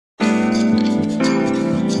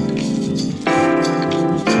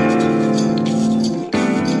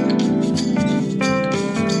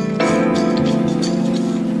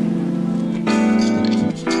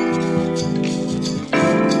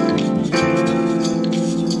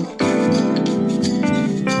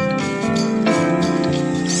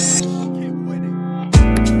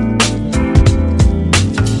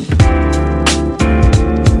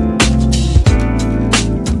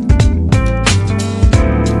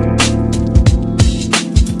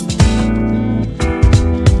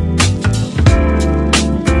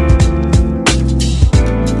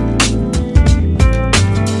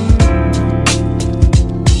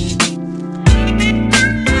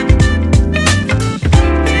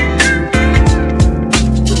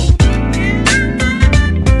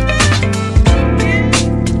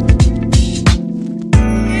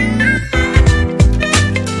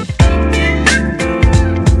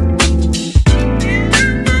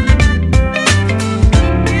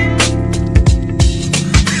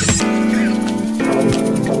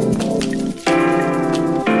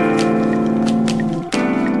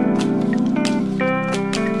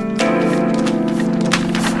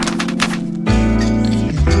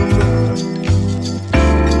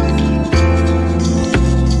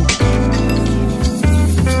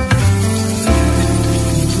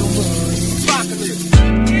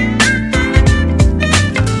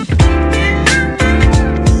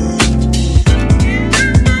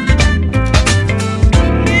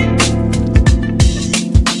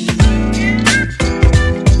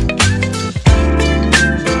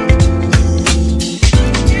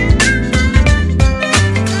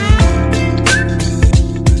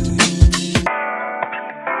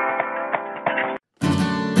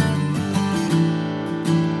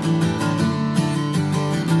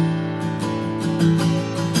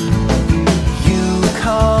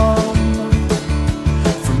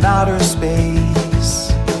from outer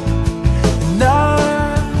space. And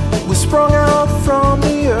I was sprung out from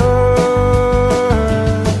the earth.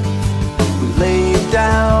 We laid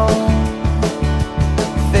down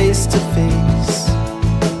face to face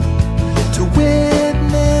to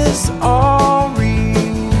witness our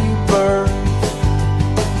rebirth.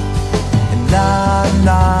 And I'm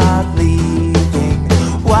not leaving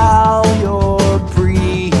while you're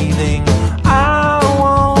breathing. I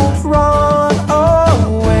won't run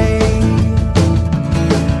away.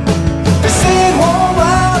 They say it won't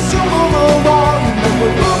last, you'll move along, but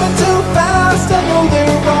we're moving too fast. I know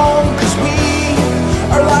they're wrong, 'cause we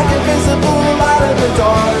are like invisible light in the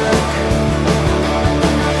dark.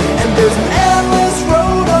 And there's an endless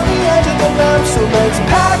road on the edge of the map, so let's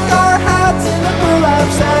pack our hats in a burlap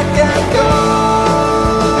sack and go.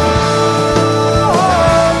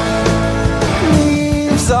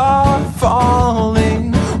 Leaves are falling,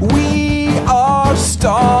 we are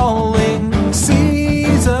stalling.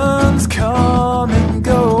 Seasons come and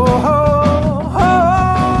go,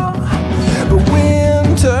 but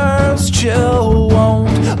winter's chill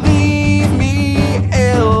won't leave me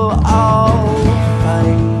ill. I'll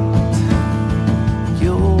fight,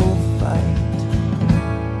 you'll fight.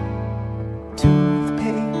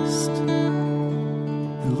 Toothpaste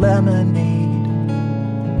and lemonade,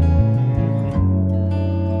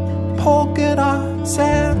 polka dots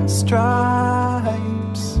and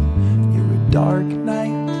stripes. You're a dark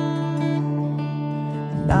night,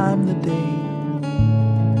 and I'm the day.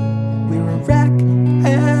 We're a wreck,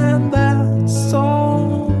 and that's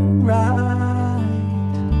alright.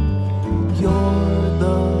 You're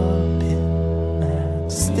the pin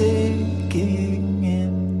that's sticking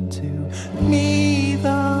into me,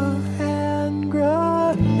 the hand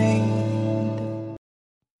grenade.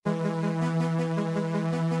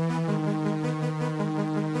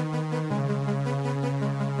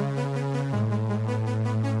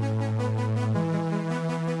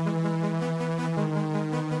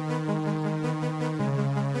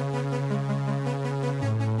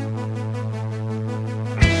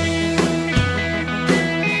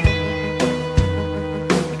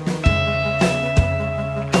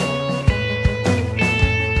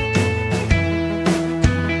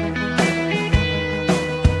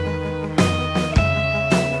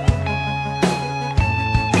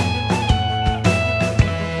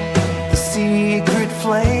 Secret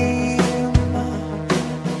flame,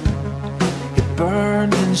 it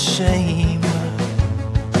burned in shame,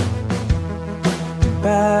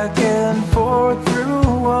 back and forth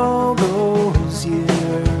through all those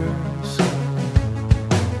years.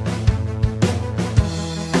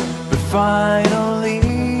 But finally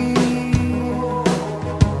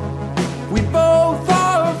we both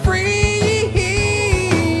are free.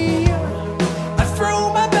 I threw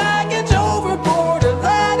my baggage overboard and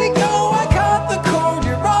let it go. I cut the cord,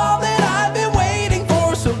 you're all that I've been waiting for,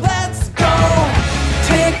 so let's go.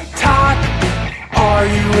 Tick tock, are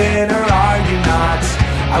you in or are you not?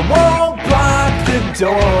 I won't block the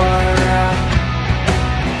door,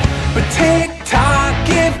 but tick tock,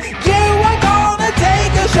 if you are gonna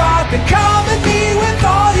take a shot, then come at me with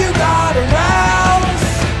all you got around.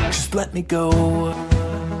 Just let me go.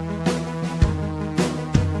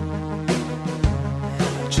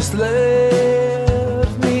 Just let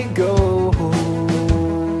me go.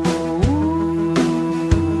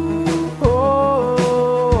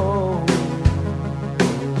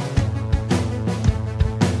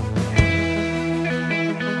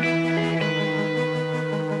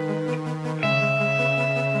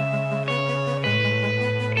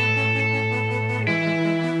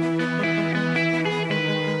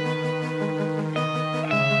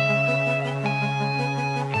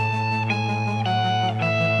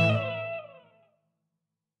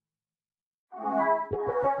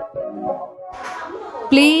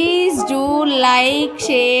 Please do like,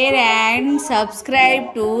 share and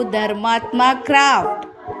subscribe to Dharmathama Craft.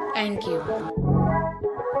 Thank you.